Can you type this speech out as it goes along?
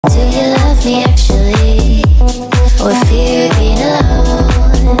Do you love me actually, or fear being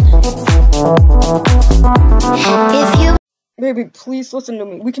alone? If you Baby, please listen to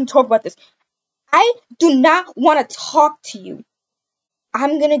me. We can talk about this. I do not want to talk to you.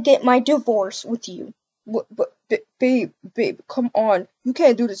 I'm gonna get my divorce with you. Babe, come on. You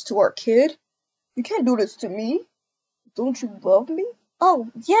can't do this to our kid. You can't do this to me. Don't you love me? Oh,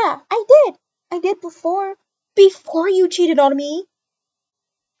 yeah, I did. I did before. Before you cheated on me.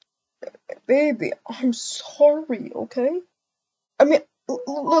 Baby, I'm sorry, okay? I mean,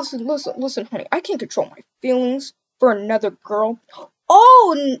 listen, honey. I can't control my feelings for another girl.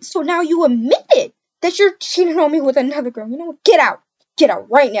 Oh, so now you admitted that you're cheating on me with another girl. You know what? Get out. Get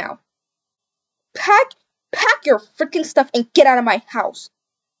out right now. Pack your freaking stuff and get out of my house.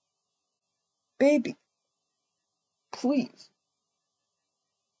 Baby, please.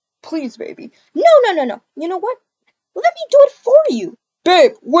 Please, baby. No. You know what? Let me do it for you.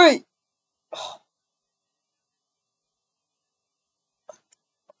 Babe, wait.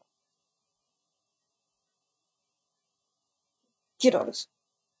 Get out of this.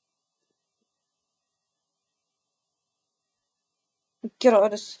 Get out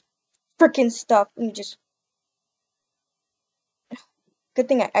of this freaking stuff. Let me just. Good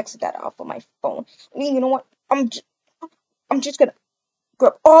thing I exited that off of my phone. I mean, you know what? I'm just gonna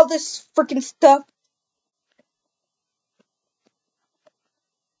grab all this freaking stuff.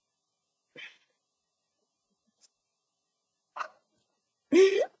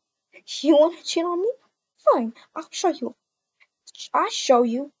 You wanna cheat on me? Fine, I'll show you. I'll show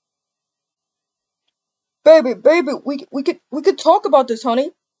you. Baby, we could talk about this,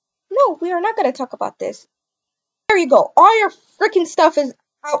 honey. No, we are not gonna talk about this. There you go. All your freaking stuff is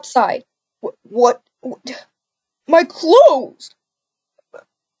outside. What? My clothes.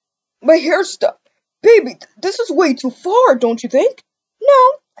 My hair stuff. Baby, this is way too far, don't you think?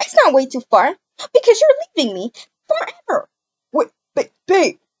 No, it's not way too far. Because you're leaving me forever. Wait,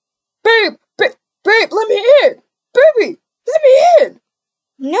 babe, let me in. Baby, let me in.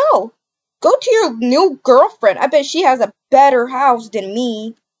 No, go to your new girlfriend. I bet she has a better house than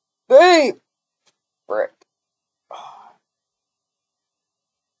me. Babe. Frick.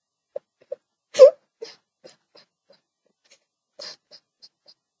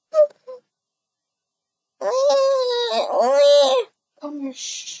 Come here,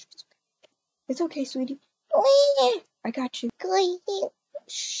 shh. It's okay, sweetie. I got you.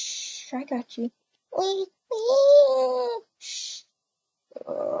 Shh, I got you. Shh.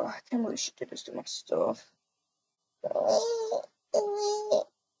 I can't believe she did this to my stuff. Okay,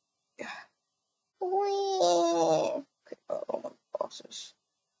 oh, my bosses.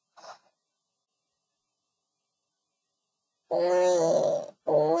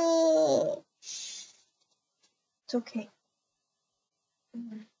 It's okay.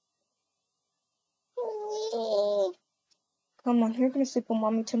 Come on, you're gonna sleep with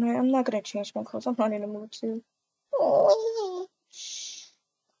mommy tonight. I'm not gonna change my clothes. I'm not in the mood to.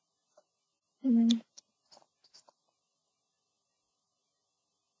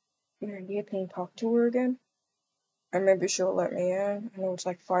 You can talk to her again, and maybe she'll let me in. I know it's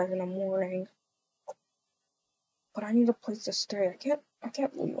like 5 in the morning, but I need a place to stay. I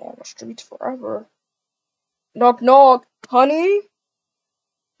can't leave on the streets forever. Knock knock, honey.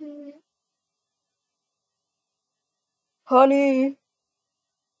 Honey.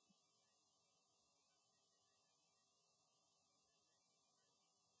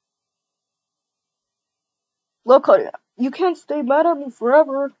 Look, honey, you can't stay mad at me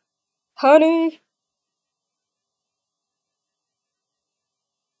forever. Honey.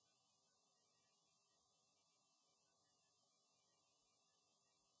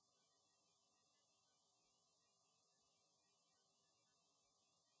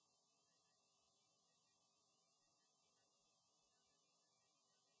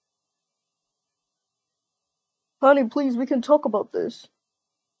 Honey, please, we can talk about this.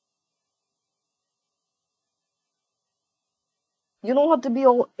 You don't have to be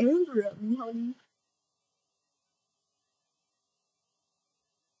all angry at me, honey.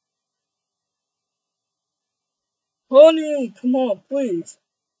 Honey, come on, please.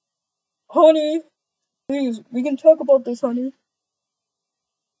 Honey, please, we can talk about this, honey.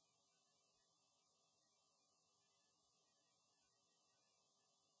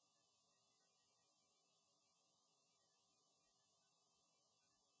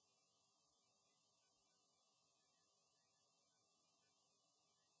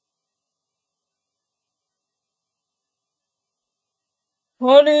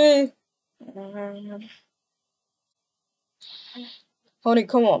 Honey. Honey,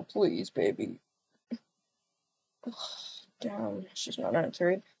 come on, please, baby. Damn, she's not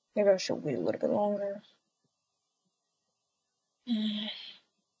answering. Maybe I should wait a little bit longer.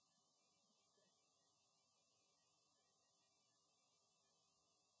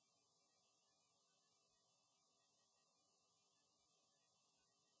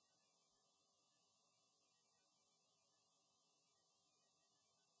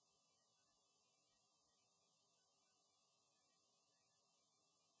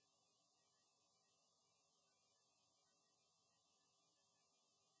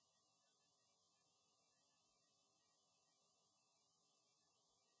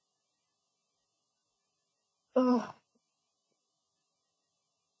 Ugh.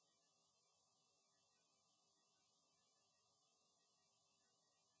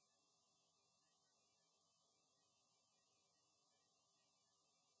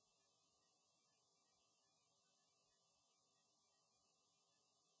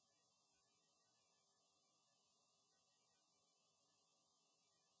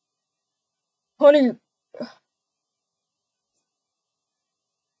 Honey,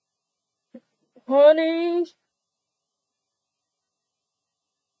 honey,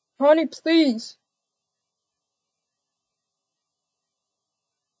 honey, please.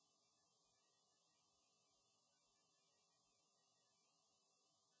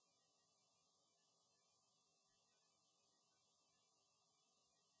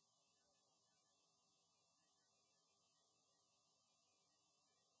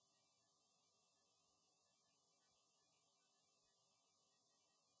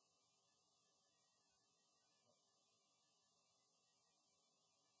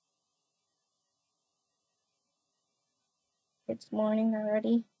 It's morning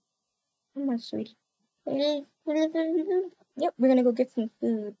already. Come on, sweetie. Yep, we're gonna go get some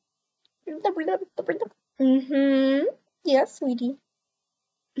food. Mm-hmm. Yeah, sweetie.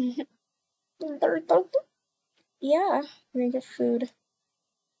 Yeah, we're gonna get food,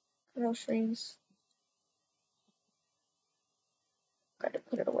 groceries. Gotta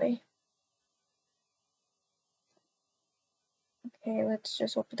put it away. Okay, let's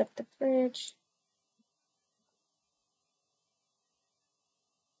just open up the fridge.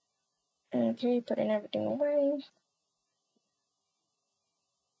 Okay, putting everything away.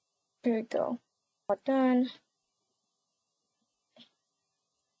 There we go. All done.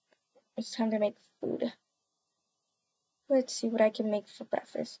 It's time to make food. Let's see what I can make for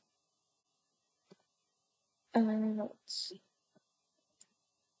breakfast. Let's see.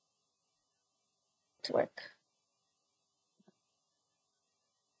 To work.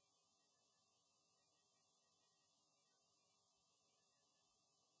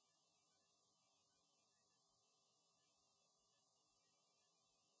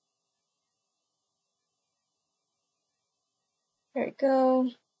 There we go.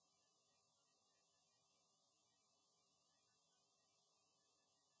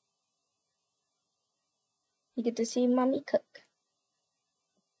 You get to see mommy cook.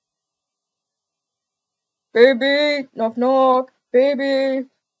 Baby, knock knock, baby.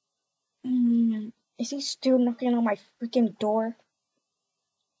 Is he still knocking on my freaking door?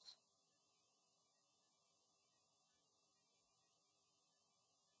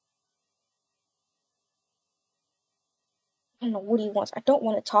 I don't know what he wants. I don't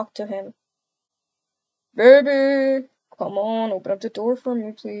want to talk to him. Baby, come on, open up the door for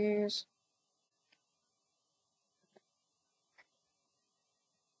me, please.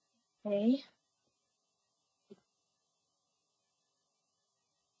 Hey.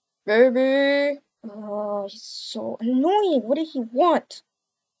 Baby. Oh, he's so annoying. What did he want?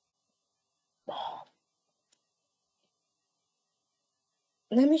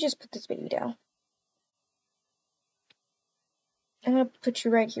 Let me just put this baby down. I'm gonna put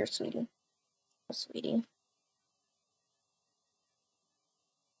you right here, sweetie. Oh, sweetie.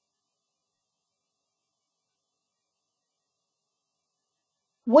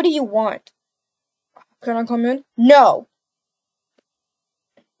 What do you want? Can I come in? No.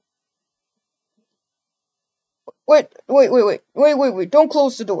 Wait. Don't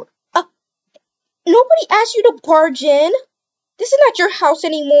close the door. Nobody asked you to barge in. This is not your house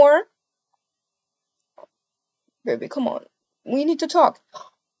anymore. Baby, come on. We need to talk.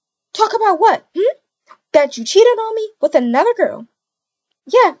 Talk about what? That you cheated on me with another girl.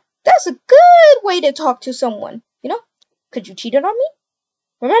 Yeah, that's a good way to talk to someone. You know? 'Cause you cheated on me?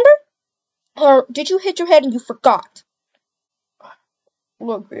 Remember? Or did you hit your head and you forgot?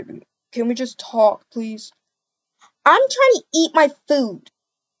 Look, baby, can we just talk, please? I'm trying to eat my food.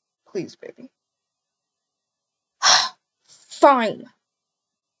 Please, baby. Fine.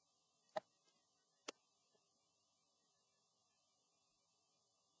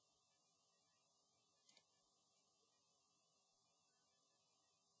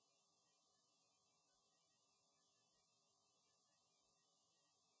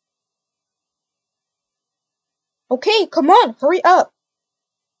 Okay, come on, hurry up.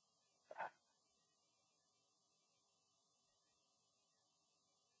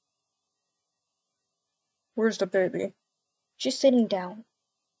 Where's the baby? She's sitting down.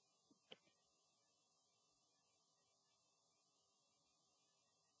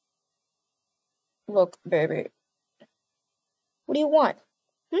 Look, baby. What do you want?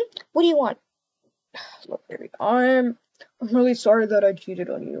 What do you want? Look, baby, I'm really sorry that I cheated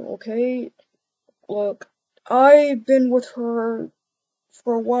on you, okay? Look, I've been with her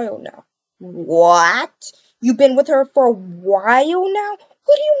for a while now. What? You've been with her for a while now?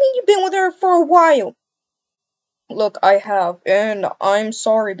 What do you mean you've been with her for a while? Look, I have, and I'm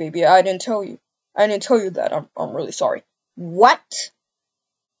sorry, baby. I didn't tell you. I didn't tell you that. I'm really sorry. What?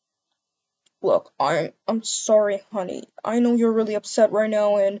 Look, I'm sorry, honey. I know you're really upset right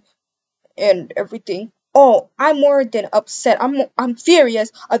now and everything. Oh, I'm more than upset. I'm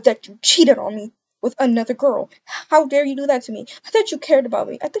furious that you cheated on me with another girl. How dare you do that to me? I thought you cared about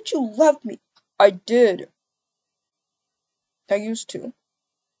me. I thought you loved me. I did. I used to.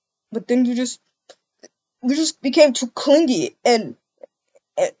 But then you just became too clingy and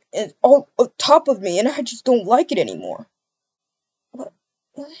all on top of me, and I just don't like it anymore. What?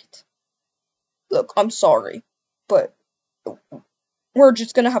 What? Look, I'm sorry, but we're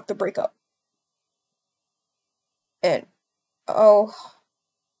just gonna have to break up. And I'll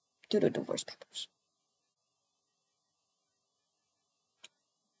do the divorce papers.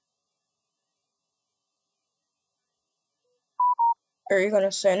 Are you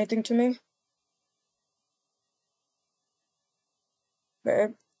gonna say anything to me,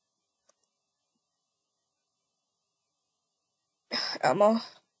 babe? Emma?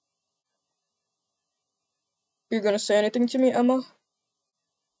 You're gonna say anything to me, Emma?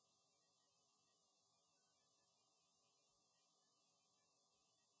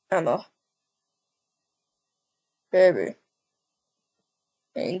 Emma. Baby.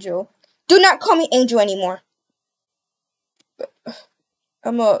 Angel. Do not call me Angel anymore.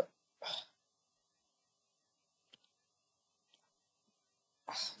 Emma.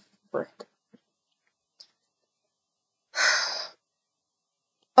 Frick.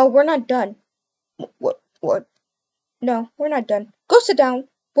 Oh, we're not done. What? What? No, we're not done. Go sit down.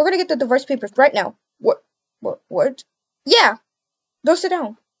 We're gonna get the divorce papers right now. What? What? Yeah, go sit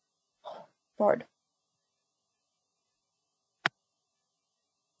down. Lord.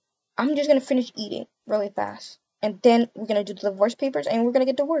 I'm just gonna finish eating really fast. And then we're gonna do the divorce papers and we're gonna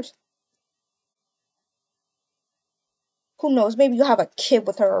get divorced. Who knows? Maybe you have a kid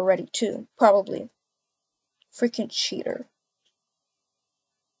with her already too. Probably. Freaking cheater.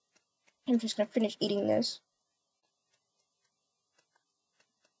 I'm just gonna finish eating this.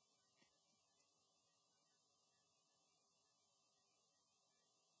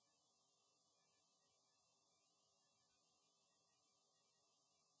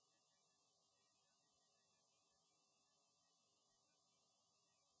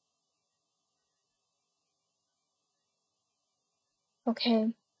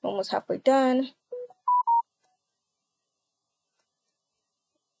 Okay, almost halfway done.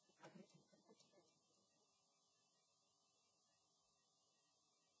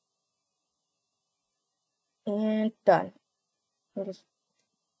 And done.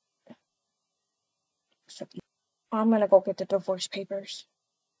 I'm gonna go get the divorce papers.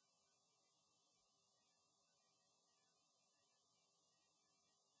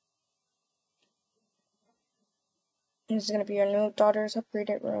 This is gonna be your new daughter's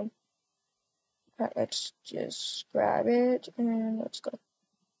upgraded room. Alright, let's just grab it and let's go.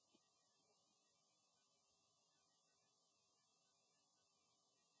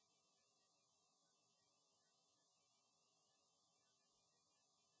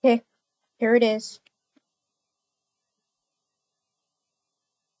 Okay, here it is.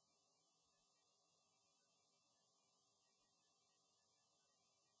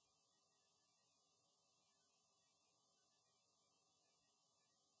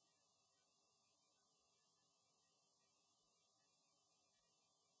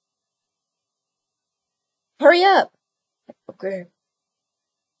 Hurry up! Okay.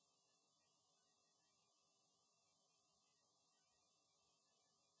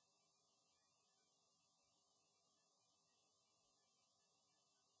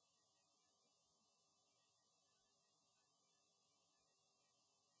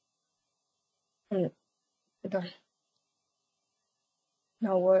 I'm done.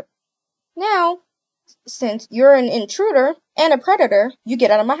 Now what? Now, since you're an intruder and a predator, you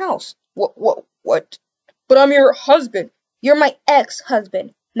get out of my house. What? But I'm your husband. You're my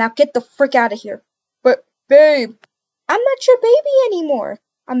ex-husband. Now get the frick out of here. But, babe, I'm not your baby anymore.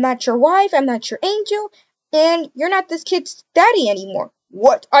 I'm not your wife. I'm not your angel. And you're not this kid's daddy anymore.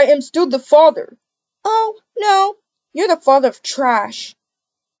 What? I am still the father. Oh, no. You're the father of trash.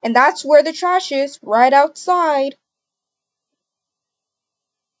 And that's where the trash is, right outside.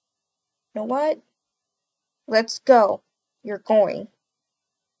 You know what? Let's go. You're going.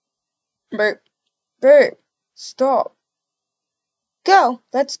 Babe, stop. Go,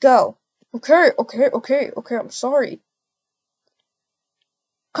 let's go. Okay, I'm sorry.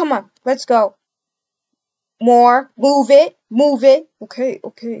 Come on, let's go. More, move it. Okay.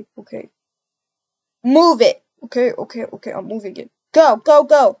 Move it. Okay, I'm moving it. Go.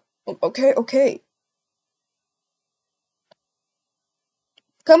 Okay.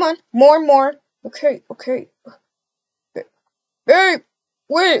 Come on, more. Okay. Babe,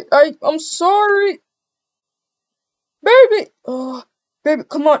 wait, I'm sorry. Baby! Oh, baby,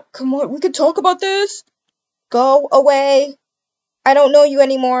 come on. We can talk about this. Go away. I don't know you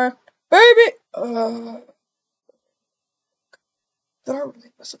anymore. Baby! Did I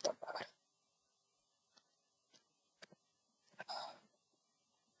really mess up that bad?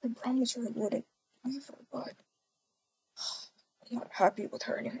 I promise you I wouldn't leave her, but I'm not happy with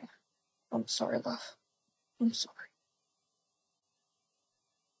her anymore. I'm sorry, love. I'm sorry.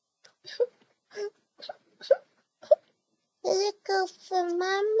 Let's go for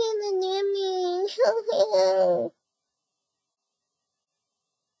mommy and Mommy.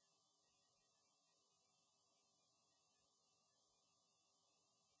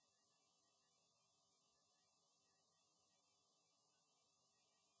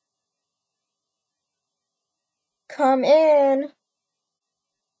 Come in.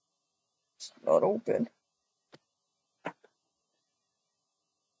 It's not open.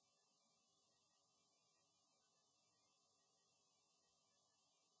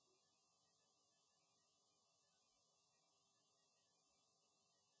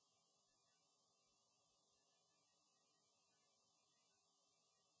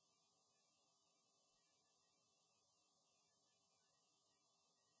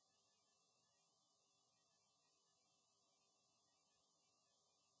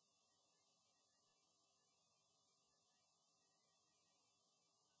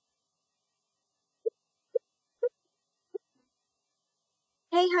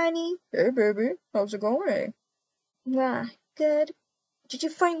 Hey, honey. Hey, baby. How's it going? Yeah, good. Did you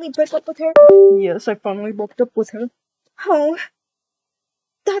finally break up with her? Yes, I finally broke up with her. Oh,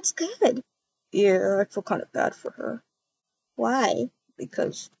 that's good. Yeah, I feel kind of bad for her. Why?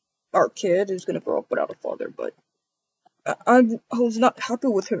 Because our kid is gonna grow up without a father, but I was not happy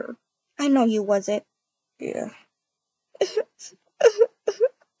with her. I know you wasn't. Yeah.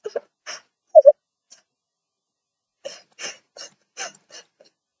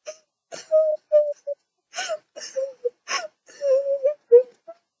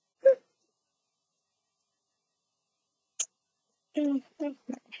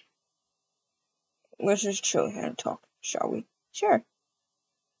 Let's just chill here and talk, shall we? Sure.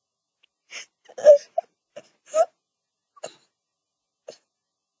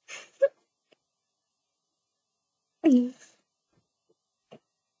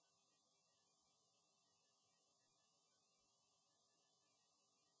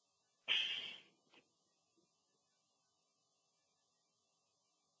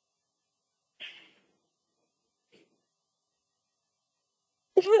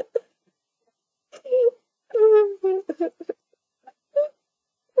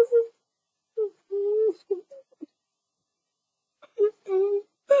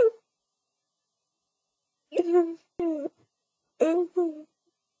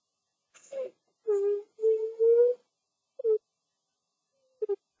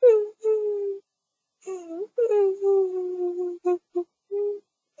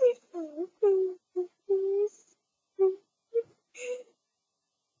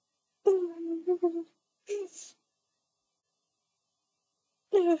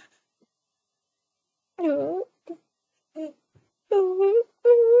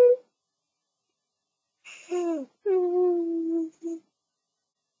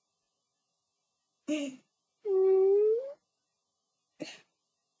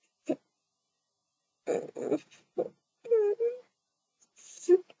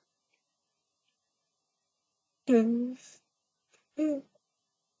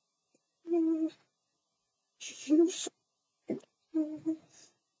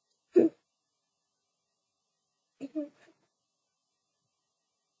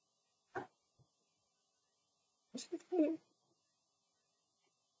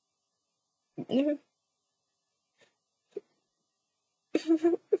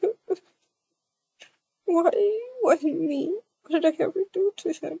 Why? Why me? What did I ever do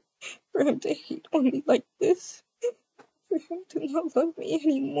to him? For him to hate on me like this. For him to not love me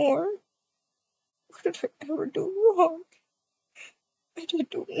anymore. What did I ever do wrong? I did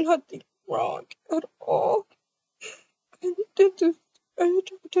do nothing wrong at all. I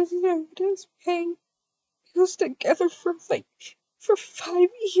don't deserve this pain. We was together for 5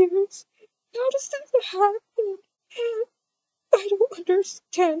 years. How does this happen? I don't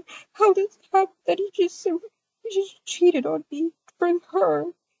understand how this happened that he just cheated on me for her.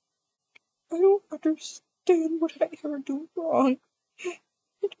 I don't understand what did I ever do wrong. I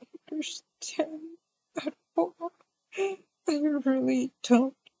don't understand at all. I really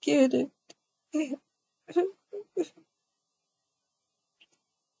don't get it.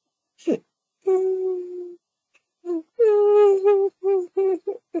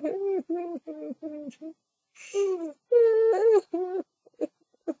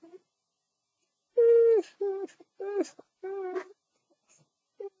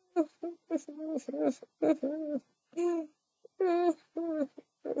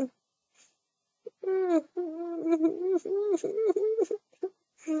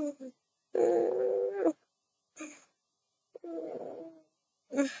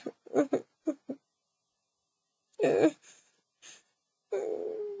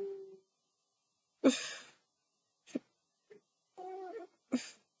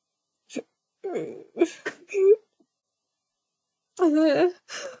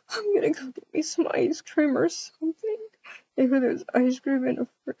 I'm gonna go get me some ice cream or something. If there's ice cream in the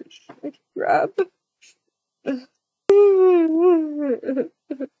fridge, I can grab.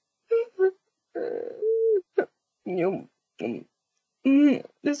 Yum.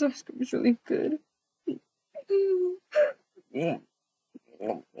 This ice cream is really good.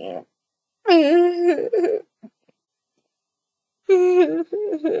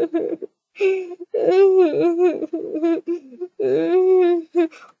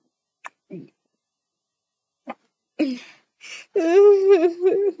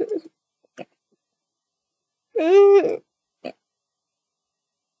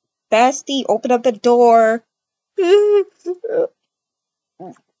 Bestie, open up the door. I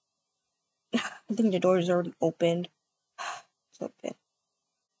think the door is already opened. It's open.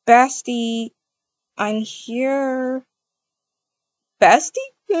 Bestie, I'm here.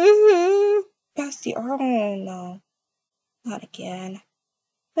 Bestie? Bestie, oh no. Not again.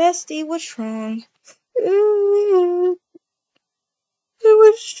 Bestie, what's wrong? It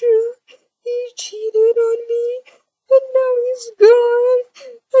was true. He cheated on me, and now he's gone.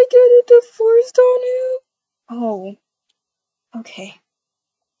 I got a divorce on him. Oh, okay.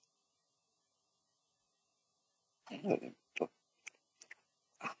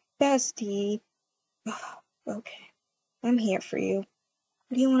 Bestie. Okay, I'm here for you.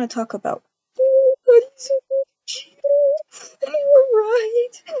 What do you want to talk about? But he's a cheater, and you were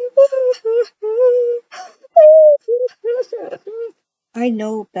right. I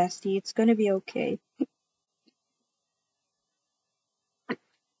know, Bestie. It's gonna be okay. I'm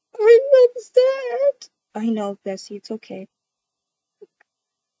upset. I know, Bessie, it's okay.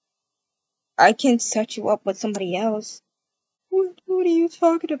 I can set you up with somebody else. What are you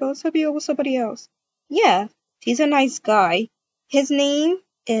talking about? Set me up with somebody else. Yeah, he's a nice guy. His name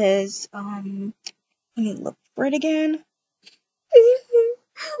is, let me look for it again.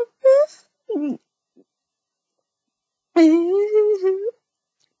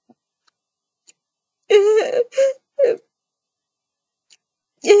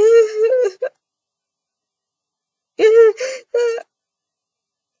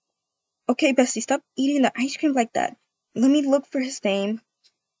 Okay, Bessie, stop eating the ice cream like that. Let me look for his name.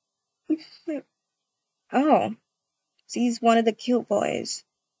 Oh, so he's one of the cute boys.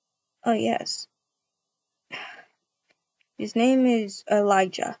 Oh, yes. His name is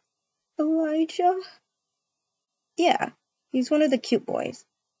Elijah. Elijah? Yeah, he's one of the cute boys.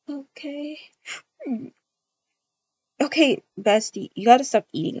 Okay. Okay, Bestie, you gotta stop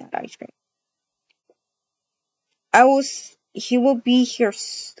eating that ice cream. He will be here,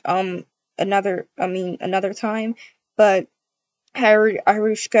 another time, but I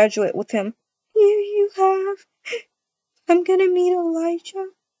reschedule it with him. You have? I'm gonna meet Elijah?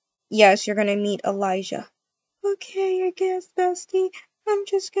 Yes, you're gonna meet Elijah. Okay, I guess, Bestie. I'm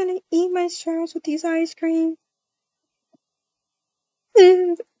just gonna eat my strawberries with these ice cream.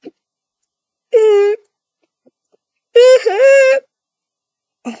 Oh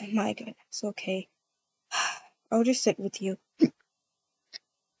my goodness, okay. I'll just sit with you.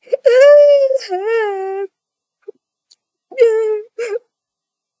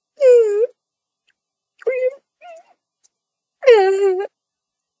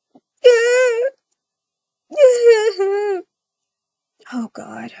 Oh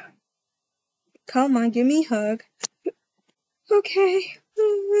God. Come on, give me a hug. Okay.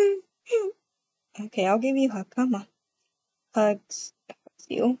 Okay, I'll give you a hug. Come on. Hugs. Hugs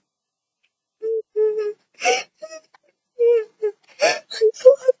you. I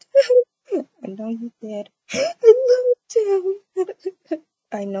loved him. I know you did. I loved him.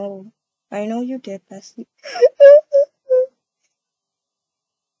 I know. I know you did, Bessie.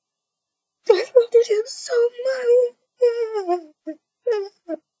 I loved him so much.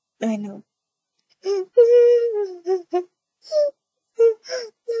 I know.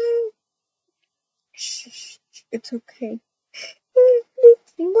 Shh, it's okay.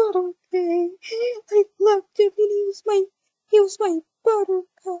 It's not okay. I loved him and he was my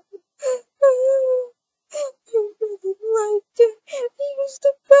buttercup. I really liked him. He was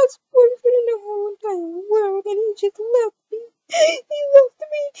the best boyfriend in the whole entire world and he just left me. He left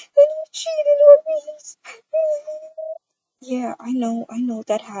me and he cheated on me. Yeah, I know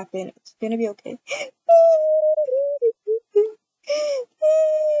that happened. It's gonna be okay.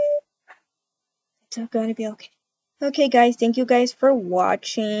 It's gonna be okay. Okay, guys, thank you guys for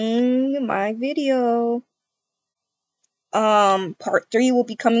watching my video. Part 3 will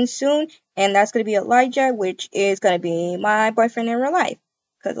be coming soon, and that's gonna be Elijah, which is gonna be my boyfriend in real life,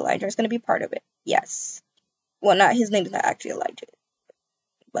 because Elijah is gonna be part of it. Yes. Well, not his name is not actually Elijah,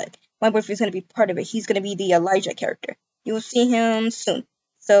 but my boyfriend is gonna be part of it. He's gonna be the Elijah character. You will see him soon.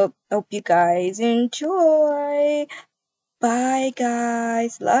 So, hope you guys enjoy. Bye,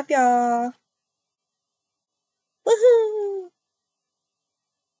 guys. Love y'all. Woohoo!